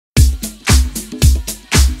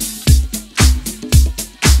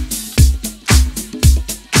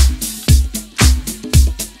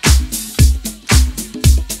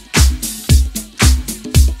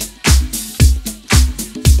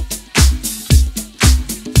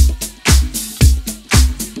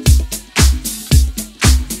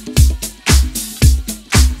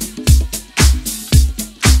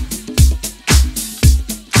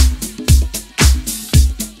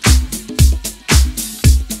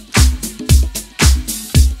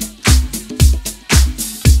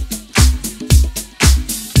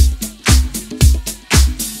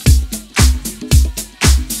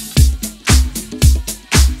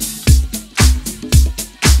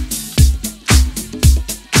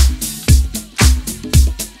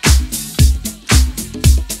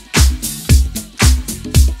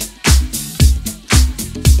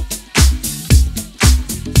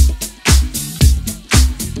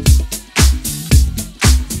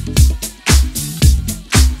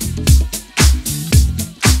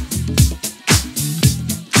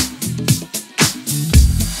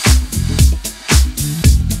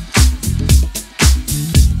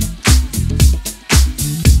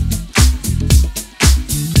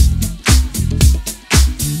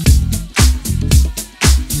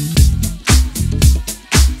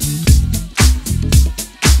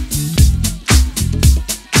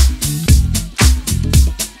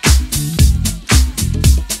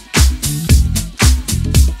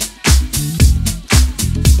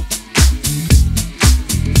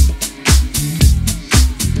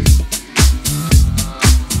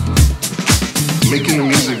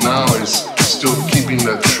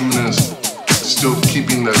still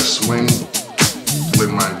keeping that swing with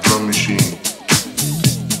my drum machine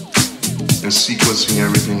and sequencing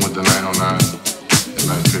everything with the 909 and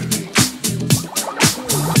 950.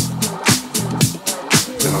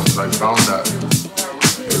 And I found that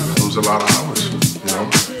it was a lot of hours, you know?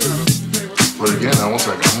 But again, I was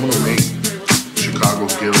like, I'm gonna make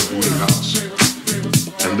Chicago's ghetto booty house.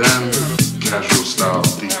 And then casual style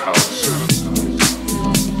deep house.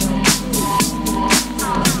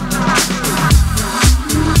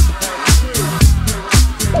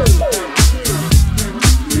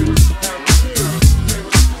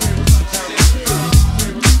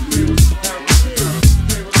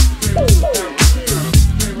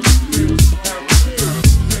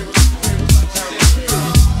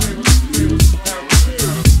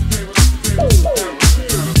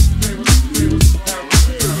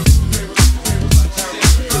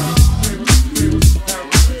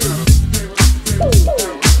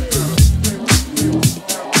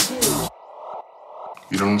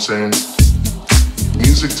 Saying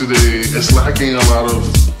music today is lacking a lot of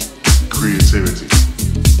creativity.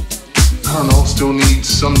 I don't know, still needs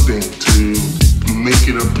something to make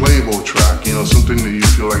it a playable track, you know, something that you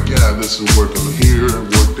feel like, yeah, this is working here,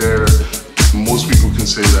 work there. Most people can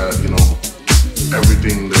say that, you know,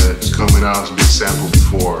 everything that's coming out has been sampled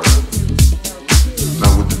before.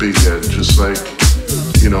 Not with the big head, just like,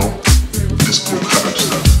 you know, disco kind of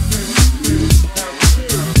stuff.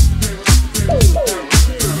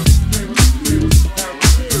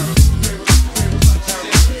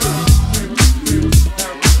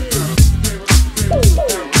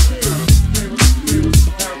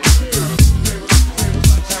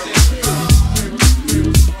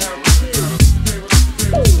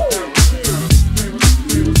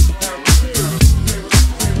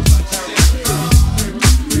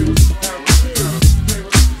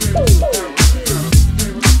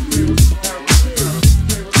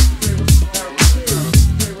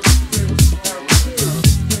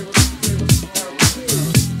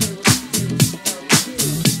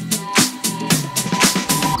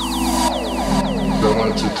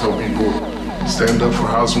 Stand up for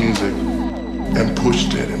house music and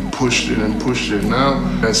pushed it and pushed it and pushed it. Now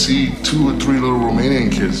I see 2 or 3 little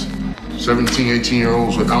Romanian kids, 17,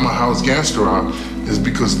 18-year-olds with I'm a house gangster on, is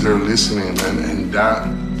because they're listening, man, and that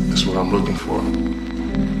is what I'm looking for.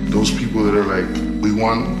 Those people that are like, we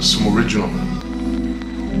want some original.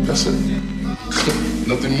 That's it.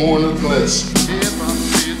 Nothing more, nothing less.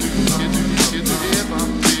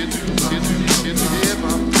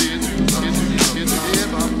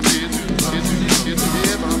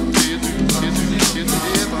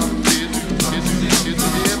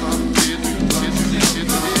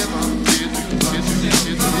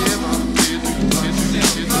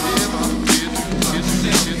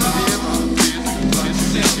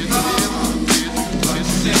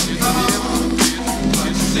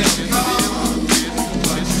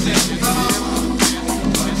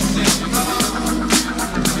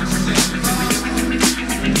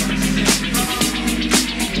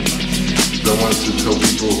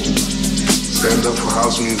 Stand up for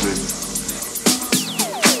house music.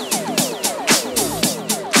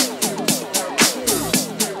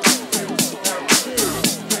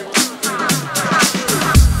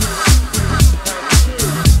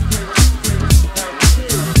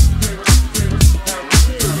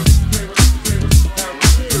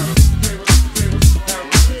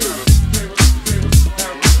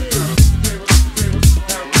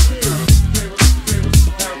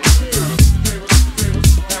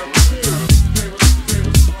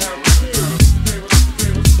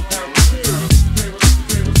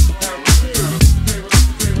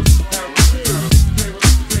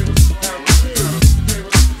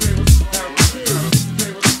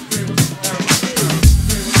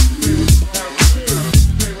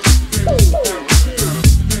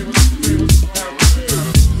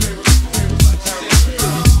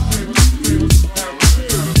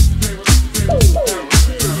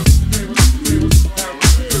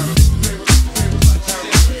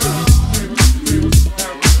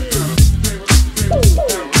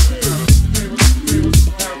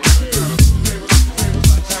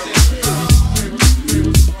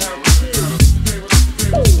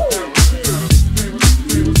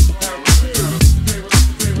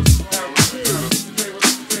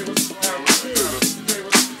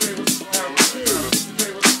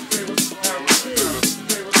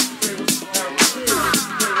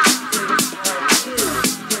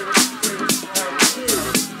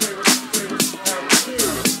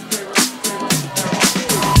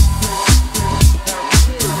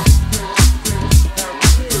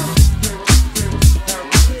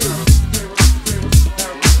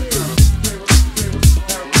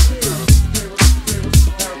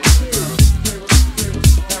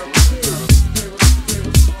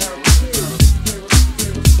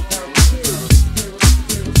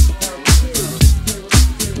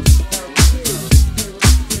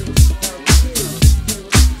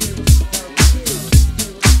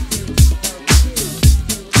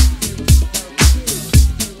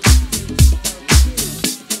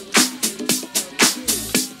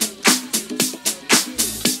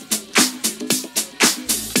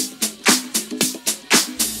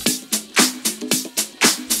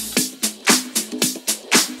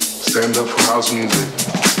 stand up for house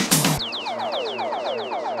music.